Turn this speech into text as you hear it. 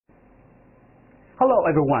Hello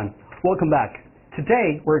everyone, welcome back.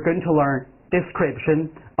 Today we're going to learn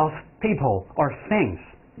description of people or things.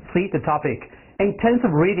 See the topic,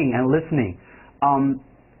 intensive reading and listening.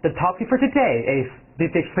 The topic for today is the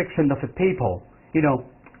description of the people. You know,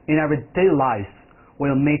 in our daily lives,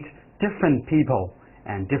 we'll meet different people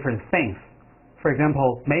and different things. For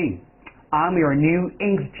example, me, I'm your new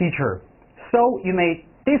English teacher. So you may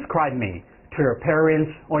describe me to your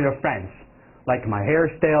parents or your friends, like my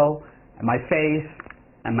hairstyle, and my face,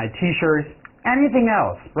 and my t-shirts, anything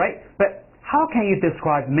else, right? But how can you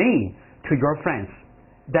describe me to your friends?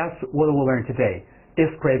 That's what we'll learn today,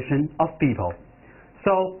 description of people.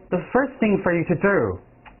 So the first thing for you to do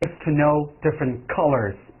is to know different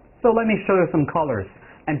colors. So let me show you some colors.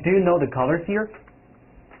 And do you know the colors here?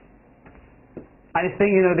 I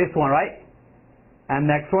think you know this one, right? And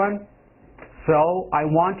next one. So I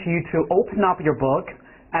want you to open up your book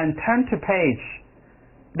and turn to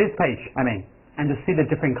this page, and to see the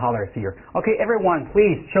different colors here. Okay, everyone,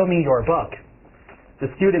 please show me your book, the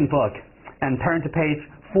student book, and turn to page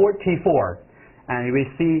 44. And you will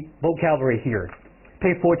see vocabulary here.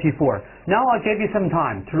 Page 44. Now I'll give you some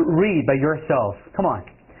time to read by yourself. Come on,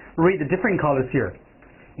 read the different colors here.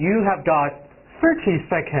 You have got 30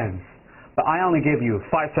 seconds, but I only give you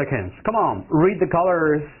 5 seconds. Come on, read the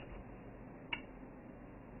colors.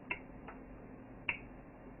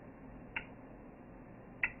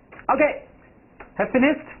 Okay, have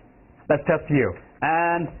finished? Let's test you.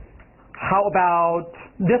 And how about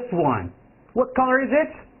this one? What color is it?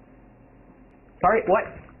 Sorry, what?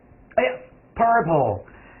 Yes, purple.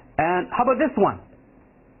 And how about this one?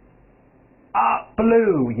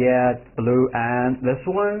 Blue. Yes, blue. And this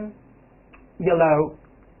one? Yellow.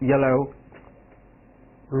 Yellow.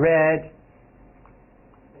 Red.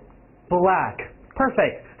 Black.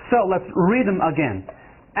 Perfect. So let's read them again.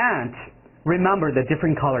 And remember the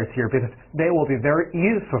different colors here because they will be very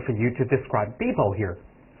useful for you to describe people here.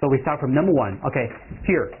 So we start from number 1. Okay,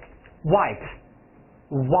 here. White.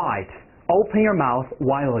 White. Open your mouth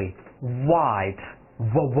widely. White.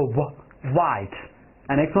 White.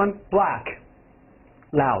 And next one, black.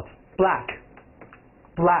 Loud. Black.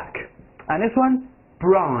 Black. And this one,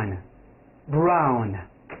 brown. Brown.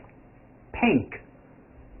 Pink.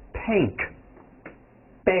 Pink.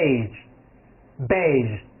 Beige.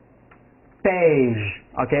 Beige. Beige.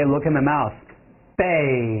 Okay, look in my mouth.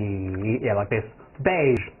 Beige. Yeah, like this.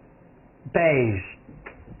 Beige. Beige.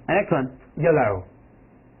 And next one, yellow.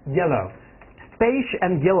 Yellow. Beige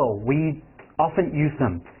and yellow, we often use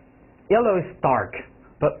them. Yellow is dark,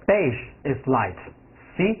 but beige is light.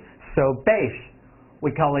 See? So beige,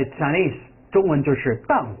 we call it Chinese. 中文就是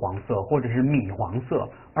淡黄色或者是米黄色，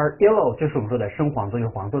而 yellow 就是我们说的深黄色，就是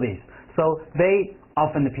黄色的意思。So they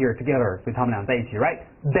often appear together. 所以它们俩在一起 right?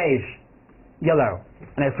 Beige. Yellow.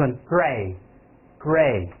 Next one, gray,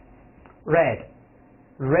 gray, red,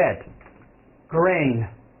 red, green,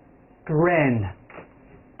 green,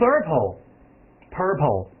 purple,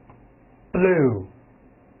 purple, blue,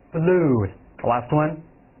 blue. Last one,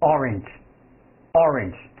 orange,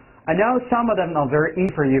 orange. I know some of them are very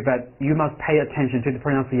easy for you, but you must pay attention to the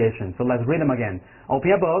pronunciation. So let's read them again. Open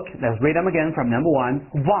your book. Let's read them again from number 1.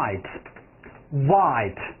 White,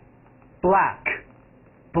 white, black,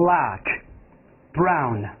 black,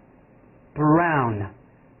 brown, brown,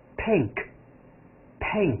 pink,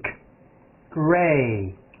 pink,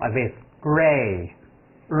 gray, like this, gray,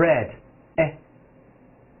 red,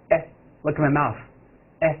 look at my mouth,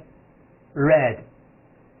 red,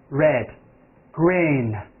 red,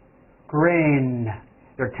 green, green,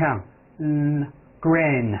 your tongue,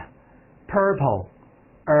 green, purple,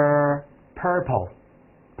 purple,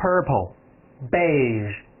 purple,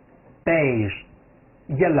 beige, beige,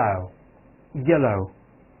 yellow, yellow,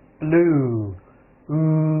 blue,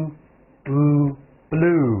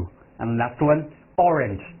 blue, and last one,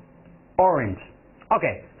 orange, orange.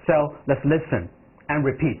 Okay, so let's listen and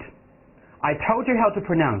repeat. I told you how to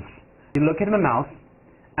pronounce. You look at my mouth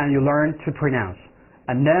and you learn to pronounce,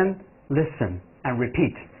 and then listen and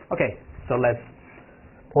repeat. Okay, so let's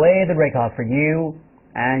play the record for you,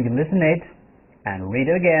 and you listen it and read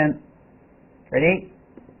it again. Ready?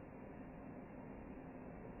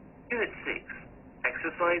 Unit 6,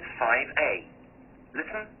 Exercise 5A.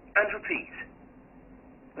 Listen and repeat.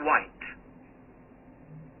 White,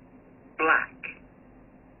 black,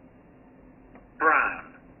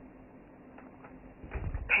 brown,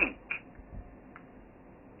 pink,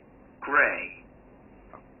 grey,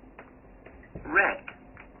 red,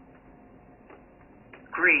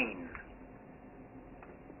 green,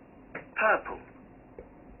 purple,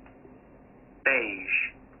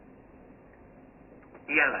 beige,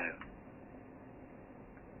 yellow,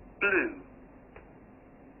 blue,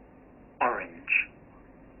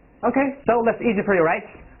 Okay, so that's easy for you, right?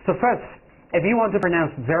 So first, if you want to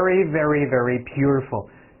pronounce very, very, very pure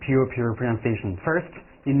pronunciation, first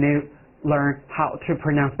you need to learn how to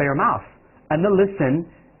pronounce by your mouth, and then listen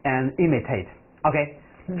and imitate. Okay,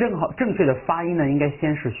 正确的发音呢，应该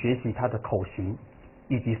先是学习它的口型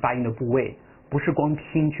以及发音的部位，不是光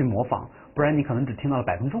听去模仿，不然你可能只听到了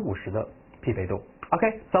50%的匹配度。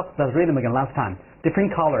Okay, so let's read them again last time.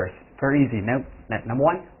 Different colors, very easy. Now, number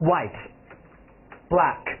one, white,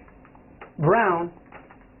 black, brown,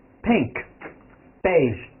 pink,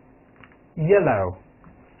 beige, yellow,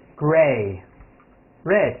 gray,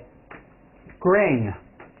 red, green,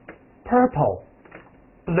 purple,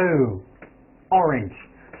 blue, orange.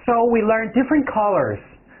 So we learn different colors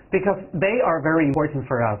because they are very important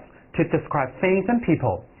for us to describe things and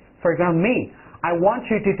people. For example, me, I want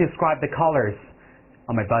you to describe the colors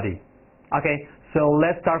on my body. Okay, so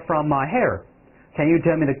let's start from my hair. Can you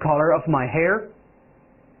tell me the color of my hair?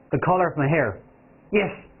 The color of my hair.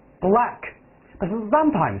 Yes, black. But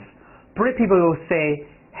sometimes, British people will say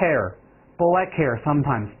hair, black hair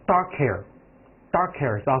sometimes, dark hair. Dark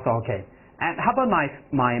hair is also okay. And how about my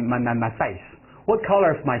face? What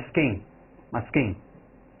color is my skin? My skin.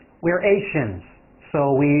 We're Asians,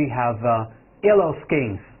 so we have yellow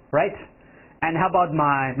skins, right? And how about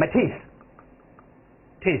my teeth?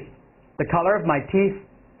 Teeth. The color of my teeth,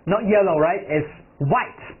 not yellow, right? It's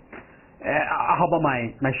white. How about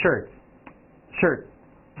my shirt? Shirt.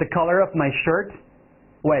 The color of my shirt?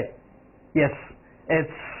 Wait. Yes,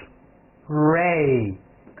 it's gray.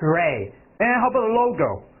 Gray. And how about the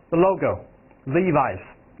logo? The logo. Levi's.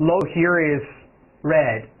 Logo here is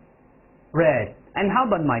red. Red. And how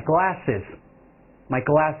about my glasses? My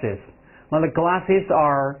glasses. Well, the glasses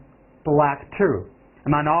are black too.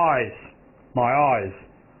 And my eyes,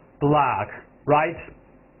 black, right?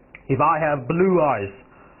 If I have blue eyes,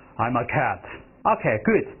 I'm a cat. Okay,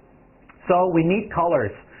 good. So we need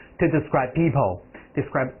colors to describe people,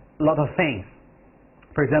 describe a lot of things.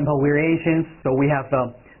 For example, we're Asians, so we have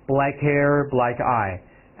black hair, black eye,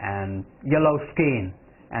 and yellow skin.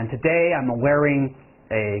 And today I'm wearing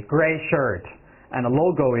a gray shirt, and the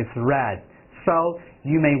logo is red. So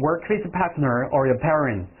you may work with a partner or your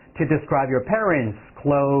parents to describe your parents'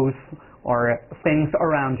 clothes or things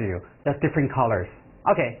around you. That's different colors.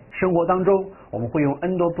 OK, 生活当中我们会用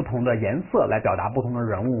N 多不同的颜色来表达不同的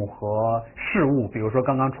人物和事物。比如说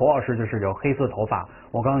刚刚楚老师就是有黑色头发，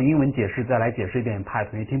我刚刚英文解释再来解释一遍，怕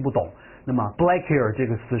同学听不懂。那么 black hair 这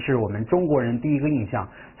个词是我们中国人第一个印象，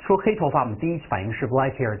说黑头发我们第一反应是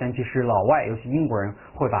black hair， 但其实老外尤其英国人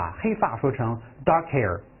会把黑发说成 dark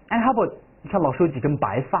hair。And how about 你看老师有几根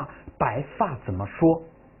白发，白发怎么说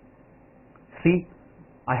 ？See,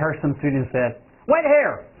 I heard some students said white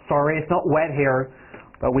hair. Sorry, it's not white hair.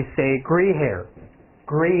 But we say gray hair.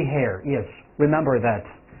 Gray hair, yes. Remember that.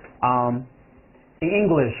 In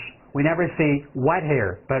English, we never say white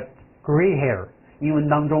hair, but gray hair. 英文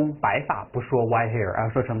当中白发不说 white hair,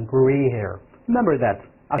 而说成 gray hair. Remember that.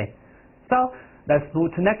 Okay. So let's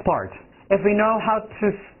move to next part. If we know how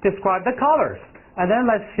to describe the colors, and then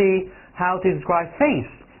let's see how to describe things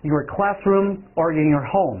in your classroom or in your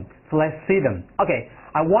home. So let's see them. Okay.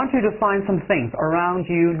 I want you to find some things around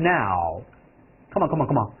you now. Come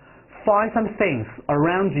on. Find some things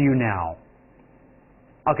around you now.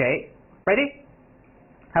 Okay, ready?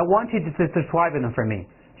 I want you to describe them for me.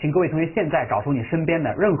 请各位同学现在找出你身边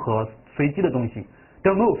的任何随机的东西。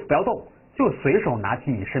Don't move， 不要动，就随手拿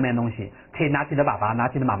起你身边的东西，可以拿起你的爸爸，拿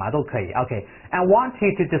起你的妈妈都可以。Okay, I want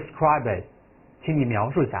you to describe it. 请你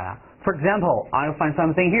描述下来。For example, I'll find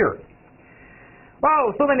something here.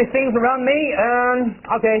 Wow, so many things around me.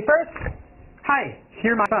 Okay, first, hi,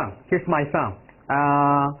 here's my phone. Here's my phone.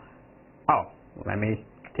 Let me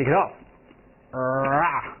take it off.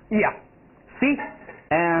 Yeah, see?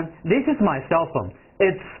 And this is my cell phone.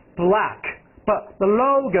 It's black, but the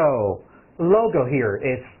logo here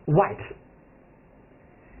is white.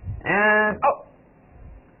 And,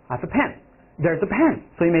 I have a pen. There's a pen.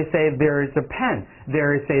 So you may say there is a pen.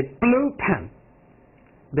 There is a blue pen.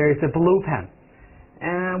 There is a blue pen.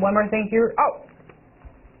 And one more thing here.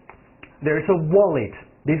 There's a wallet.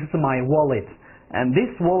 This is my wallet. And this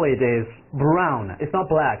wallet is brown. It's not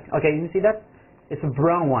black. Okay, you see that? It's a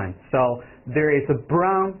brown one. So there is a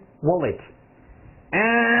brown wallet.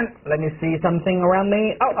 And let me see something around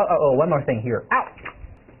me. One more thing here.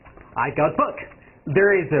 I got a book.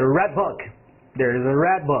 There is a red book. There is a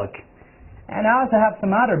red book. And I also have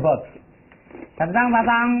some other books. And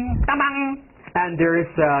there is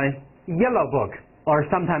a yellow book. Or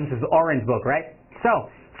sometimes it's orange book, right? So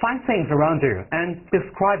find things around you and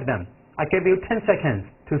describe them. I give you 10 seconds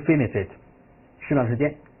to finish it. 10秒时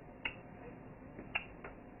间。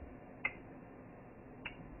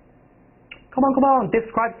Come on.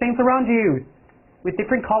 Describe things around you with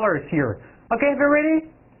different colors here. Okay, are you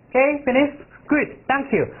ready? Okay, finished? Good,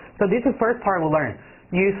 thank you. So this is the first part we'll learn.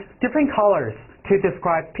 Use different colors to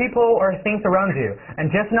describe people or things around you.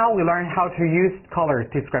 And just now we learned how to use colors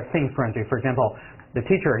to describe things around you. For example, the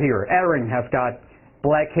teacher here, Aaron, has got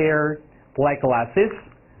black hair, black glasses,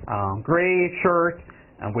 gray shirt,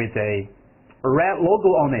 and with a red logo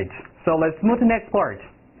on it. So let's move to the next part.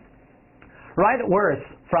 Write words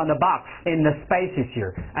from the box in the spaces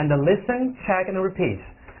here, and then listen, check, and repeat.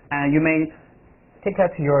 And you may take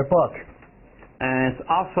that to your book. And it's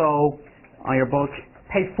also on your book,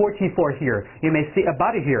 page 44 here. You may see a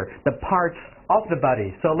body here, the parts of the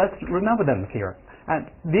body. So let's remember them here. And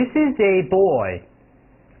this is a boy,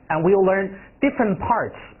 and we'll learn different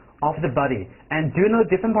parts of the body. And do you know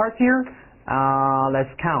different parts here?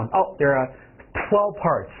 Let's count. Oh, there are 12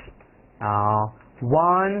 parts.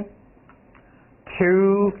 1,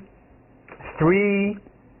 2, 3,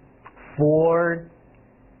 4,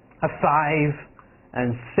 5,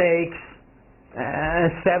 and 6,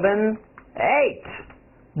 7, 8,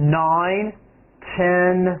 9,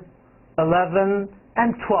 10, 11,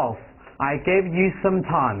 and 12. I gave you some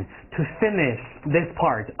time to finish this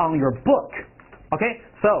part on your book. Okay,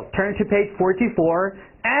 so turn to page 44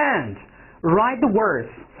 and write the words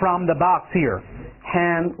from the box here.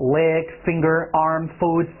 Hand, leg, finger, arm,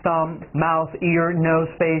 foot, thumb, mouth, ear, nose,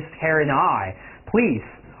 face, hair, and eye. Please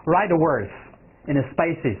write the words in the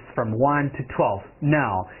spaces from 1 to 12.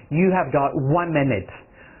 Now, you have got 1 minute.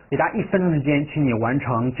 给大家1分钟时间，请你完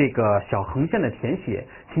成这个小横线的填写，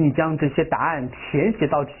请你将这些答案填写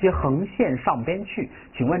到这些横线上边去。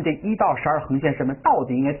请问这1到12横线上面到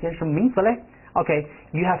底应该填什么名词嘞？ Okay,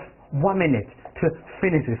 you have 1 minute to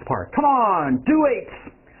finish this part. Come on, do it!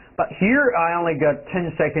 But here I only got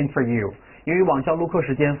 10 seconds for you. 由于网校录课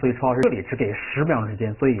时间，所以楚老师这里只给10秒钟时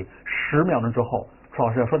间，所以10秒钟之后，楚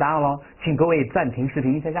老师要说答案了，请各位暂停视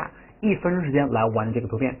频一下，1分钟时间来完成这个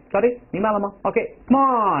图片，到底明白了吗 ？Okay, come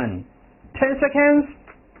on, 10 seconds.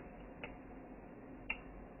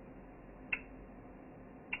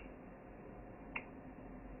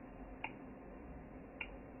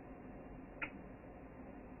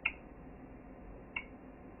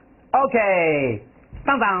 Okay,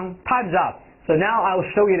 time's up. So now I will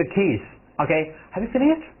show you the keys. Okay, have you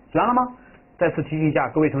finished? 写完了吗？再次提醒一下，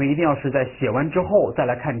各位同学一定要是在写完之后再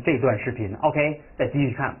来看这段视频。OK， 再继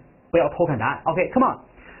续看，不要偷看答案。OK, come on.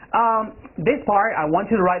 This part I want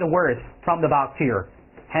you to write the words from the box here: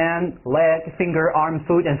 hand, leg, finger, arm,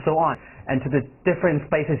 foot, and so on, and to the different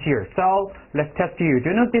spaces here. So let's test you. Do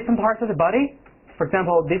you know different parts of the body? For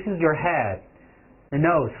example, this is your head, the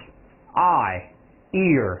nose, eye,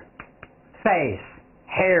 ear, face,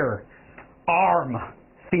 hair, arm,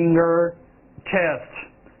 finger, chest,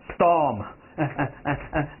 thumb,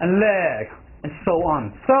 and leg, and so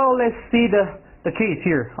on. So let's see the keys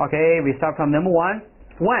here. Okay, we start from number 1,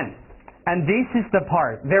 when. And this is the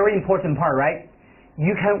part, very important part, right?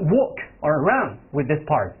 You can walk or run with this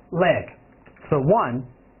part, leg. So 1,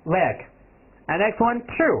 leg. And next one,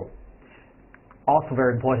 2. Also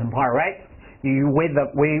very important part, right?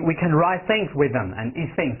 We can write things with them and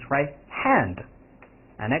eat things, right? Hand.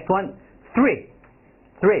 And next one, 3.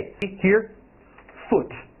 Here,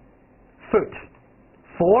 foot.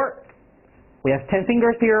 4. We have 10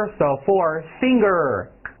 fingers here, so 4,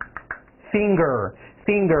 finger.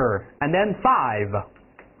 And then 5.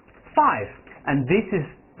 And this is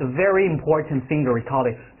the very important finger, we call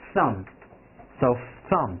it thumb. So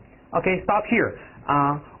thumb. Okay, stop here.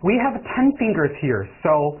 We have 10 fingers here,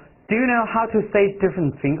 so do you know how to say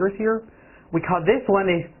different fingers here? We call this one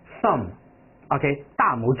is thumb. Okay,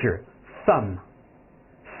 大拇指 thumb.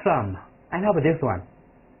 And how about this one?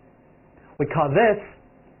 We call this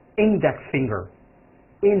index finger.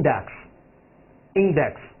 Index.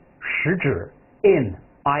 食指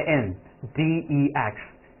I-N-D-E-X.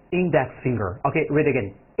 Index finger. Okay, read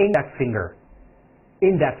again. Index finger.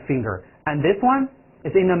 And this one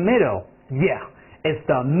is in the middle. Yeah, it's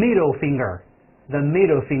the middle finger.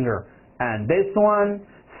 And this one,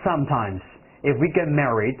 sometimes, if we get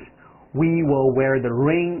married, we will wear the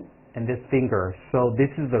ring in this finger. So this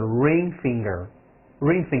is the ring finger.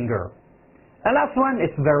 And last one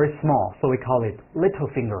is very small, so we call it little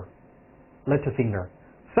finger.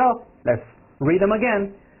 So let's read them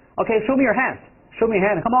again. Okay, show me your hand.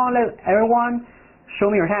 Come on, everyone, show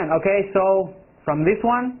me your hand. Okay, so from this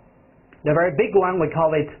one, the very big one, we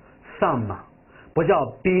call it thumb. 不叫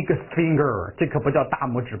big finger， 这可不叫大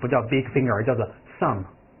拇指，不叫 big finger， 叫做 thumb，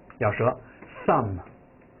 咬舌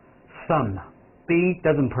thumb。B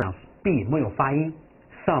doesn't pronounce B 没有发音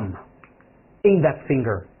thumb。Index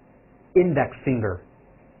finger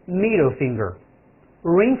middle finger,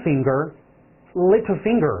 ring finger, little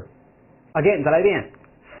finger. Again, 再来一遍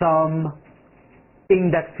thumb,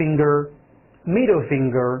 index finger, middle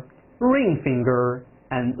finger, ring finger,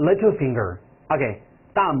 and little finger. OK,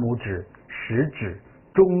 大拇指、食指、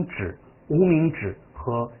中指、无名指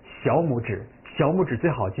和小拇指。小拇指最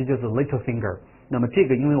好记就是 little finger。那么这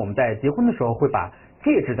个因为我们在结婚的时候会把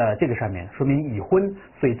戒指戴在这个上面，说明已婚，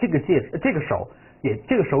所以这个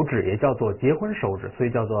手指也叫做结婚手指，所以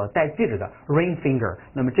叫做戴戒指的 ring finger。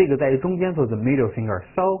那么这个在中间做的 middle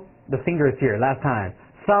finger。So the fingers here last time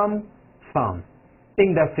thumb, thumb,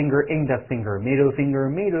 index finger, index finger, middle finger,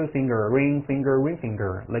 middle finger, ring finger, ring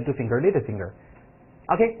finger, little finger, little finger.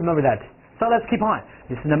 Okay, remember that. So let's keep on.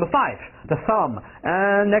 This is number 5, the thumb.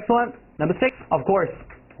 And next one, number 6, of course,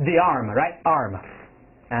 the arm, right? Arm.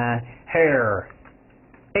 Hair.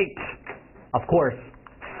 8, of course,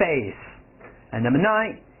 face. And number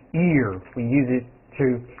 9, ear. We use it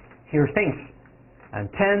to hear things. And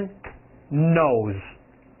 10, nose.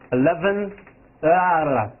 11,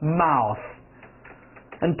 mouth.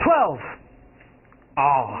 And 12,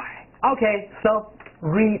 eye. Okay, so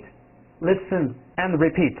read, listen, and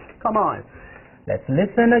repeat. Come on. Let's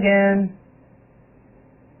listen again.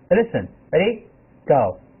 Listen. Ready?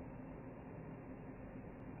 Go.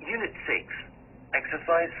 Unit 6,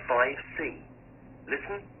 Exercise 5C.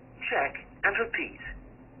 Listen, check, and repeat.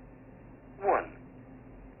 1.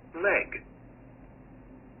 Leg.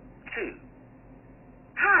 2.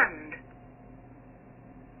 Hand.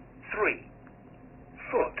 3.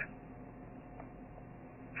 Foot.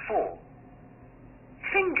 4.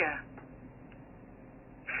 Finger.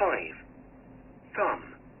 5. Thumb.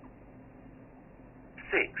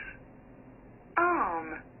 6. Arm.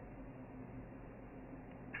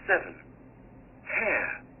 7.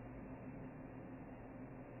 Hair.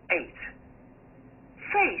 8.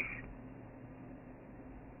 Face.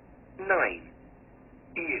 9.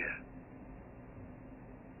 Ear.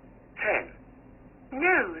 10.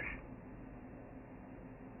 Nose.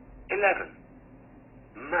 11.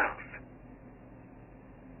 Mouth.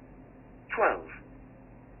 12.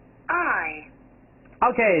 Eye.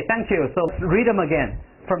 Okay, thank you. So let's read them again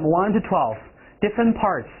from 1 to 12. Different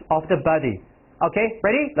parts of the body. Okay,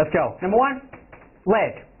 ready? Let's go. Number 1,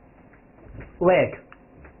 leg. Leg.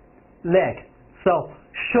 Leg. So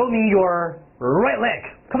show me your right leg.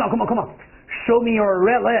 Come on, come on, come on. Show me your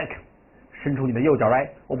right leg. 伸出你的右脚 right?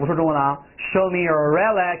 我不说中文了啊。Show me your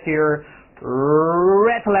right leg here.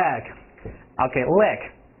 Right leg. Okay, leg.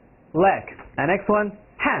 Leg. And next one,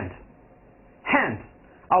 hand. Hand.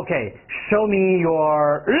 Okay, show me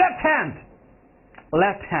your left hand.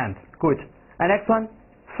 Left hand. Good. And next one,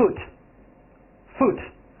 foot. Foot.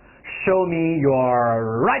 Show me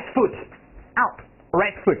your right foot. Out.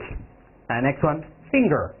 Right foot. And next one,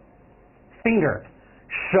 finger. Finger.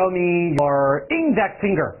 Show me your index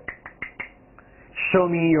finger. Show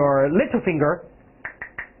me your little finger.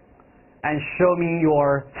 And show me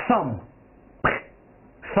your thumb.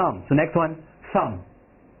 Thumb. So next one, thumb.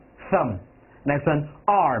 Thumb. Next one,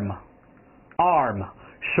 arm. Arm.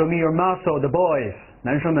 Show me your muscle, the boys.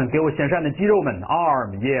 男生们给我显示你的肌肉们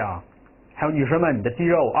arm, yeah. 还有女生们你的肌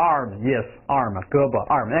肉 arm, yes, arm, 胳膊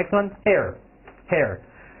arm. Next one, hair. Hair.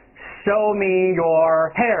 Show me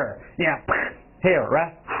your hair. Yeah, hair,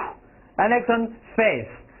 right? And next one, face.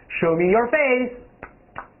 Show me your face.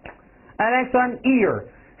 And next one, ear.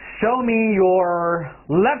 Show me your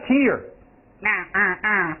left ear.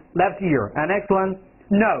 Left ear. And next one,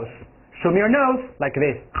 nose. Show me your nose, like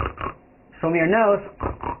this. Show me your nose.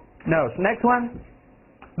 Nose. Next one,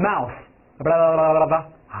 mouth. Blah, blah, blah, blah,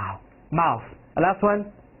 blah. Mouth. And last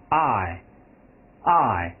one, eye.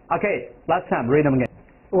 Eye. Okay, last time, read them again.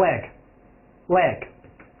 Leg. Leg.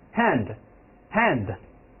 Hand. Hand.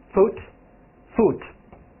 Foot. Foot.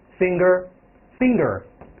 Finger. Finger.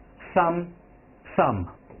 Thumb. Thumb.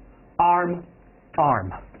 Arm.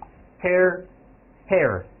 Arm. Hair.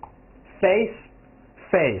 Hair. Face.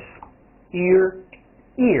 Face. Ear.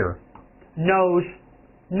 Ear. Nose.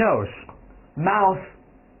 Nose. Mouth.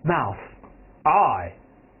 Mouth. Eye.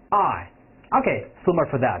 Eye. Okay, so much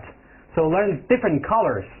for that. So learn different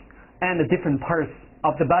colors and the different parts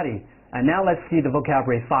of the body. And now let's see the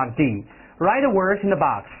vocabulary 5D. Write the words in the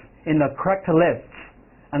box in the correct lists.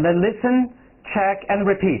 And then listen, check, and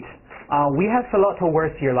repeat. We have a lot of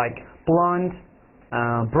words here like blonde,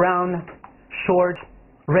 brown, short,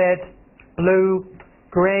 red, blue,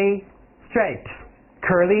 gray, straight,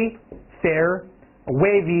 curly, fair,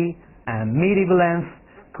 wavy, and medium length,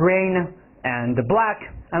 green, and black,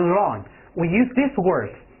 and long. We use these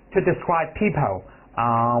words to describe people.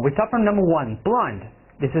 We start from number 1, blonde.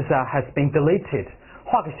 This is has been deleted.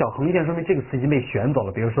 画个小横线，说明这个词已经被选走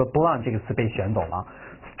了。比如说 blonde 这个词被选走了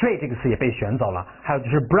 ，straight 这个词也被选走了，还有就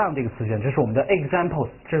是 brown 这个词选，这是我们的 examples，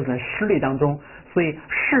 这是在示例当中。所以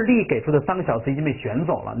示例给出的3个小词已经被选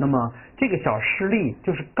走了。那么这个小示例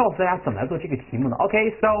就是告诉大家怎么来做这个题目的。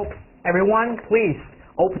Okay, so everyone, please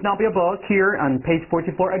open up your book here on page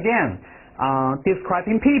 44 again.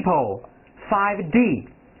 Describing people. 5D.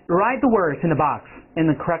 Write the words in the box in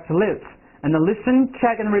the correct list, and then listen,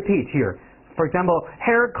 check, and repeat here. For example,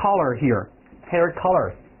 hair color here. Hair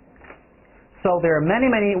color. So there are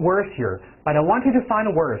many words here, but I want you to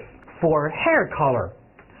find words for hair color.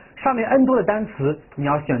 上面 N 多的单词，你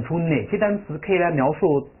要选出哪些单词可以来描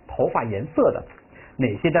述头发颜色的，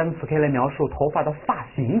哪些单词可以来描述头发的发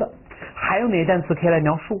型的，还有哪些单词可以来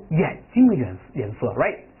描述眼睛的颜色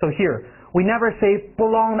 ，right? So here we never say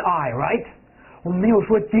blonde eye, right? 我们没有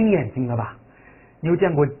说金眼睛的吧？你有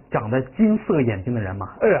见过长得金色眼睛的人吗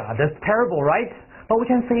？That's terrible, right? But we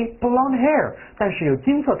can say blonde hair. 但是有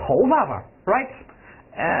金色头发吧 ，right?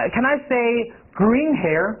 Can I say green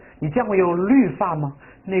hair? 你见过有绿发吗？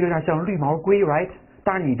那个有点像绿毛龟 ，right？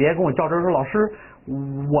 当然你别跟我较真说，老师，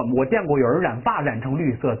我见过有人染发染成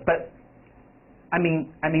绿色 ，but I mean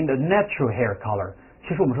the natural hair color。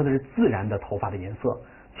其实我们说的是自然的头发的颜色。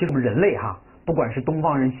其实我们人类哈，不管是东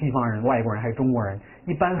方人、西方人、外国人还是中国人，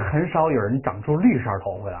一般很少有人长出绿色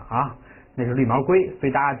头发的啊，那是绿毛龟。所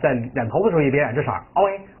以大家在染头发的时候也别染这色。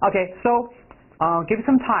Okay, so give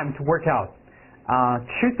some time to work out.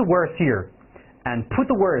 Choose the words here and put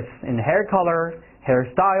the words in hair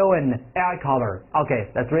color.Hairstyle and eye color. Okay,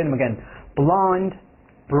 let's read them again. Blonde,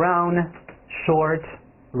 brown, short,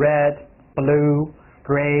 red, blue,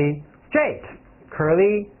 gray, straight,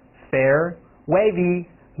 curly, fair, wavy,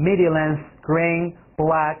 medium length, green,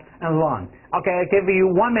 black, and long. Okay, I give you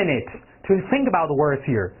 1 minute to think about the words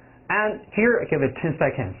here. And here, I give it 10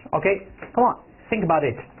 seconds. Okay, come on, think about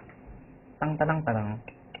it. 当当当当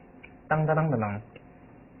当当当当当。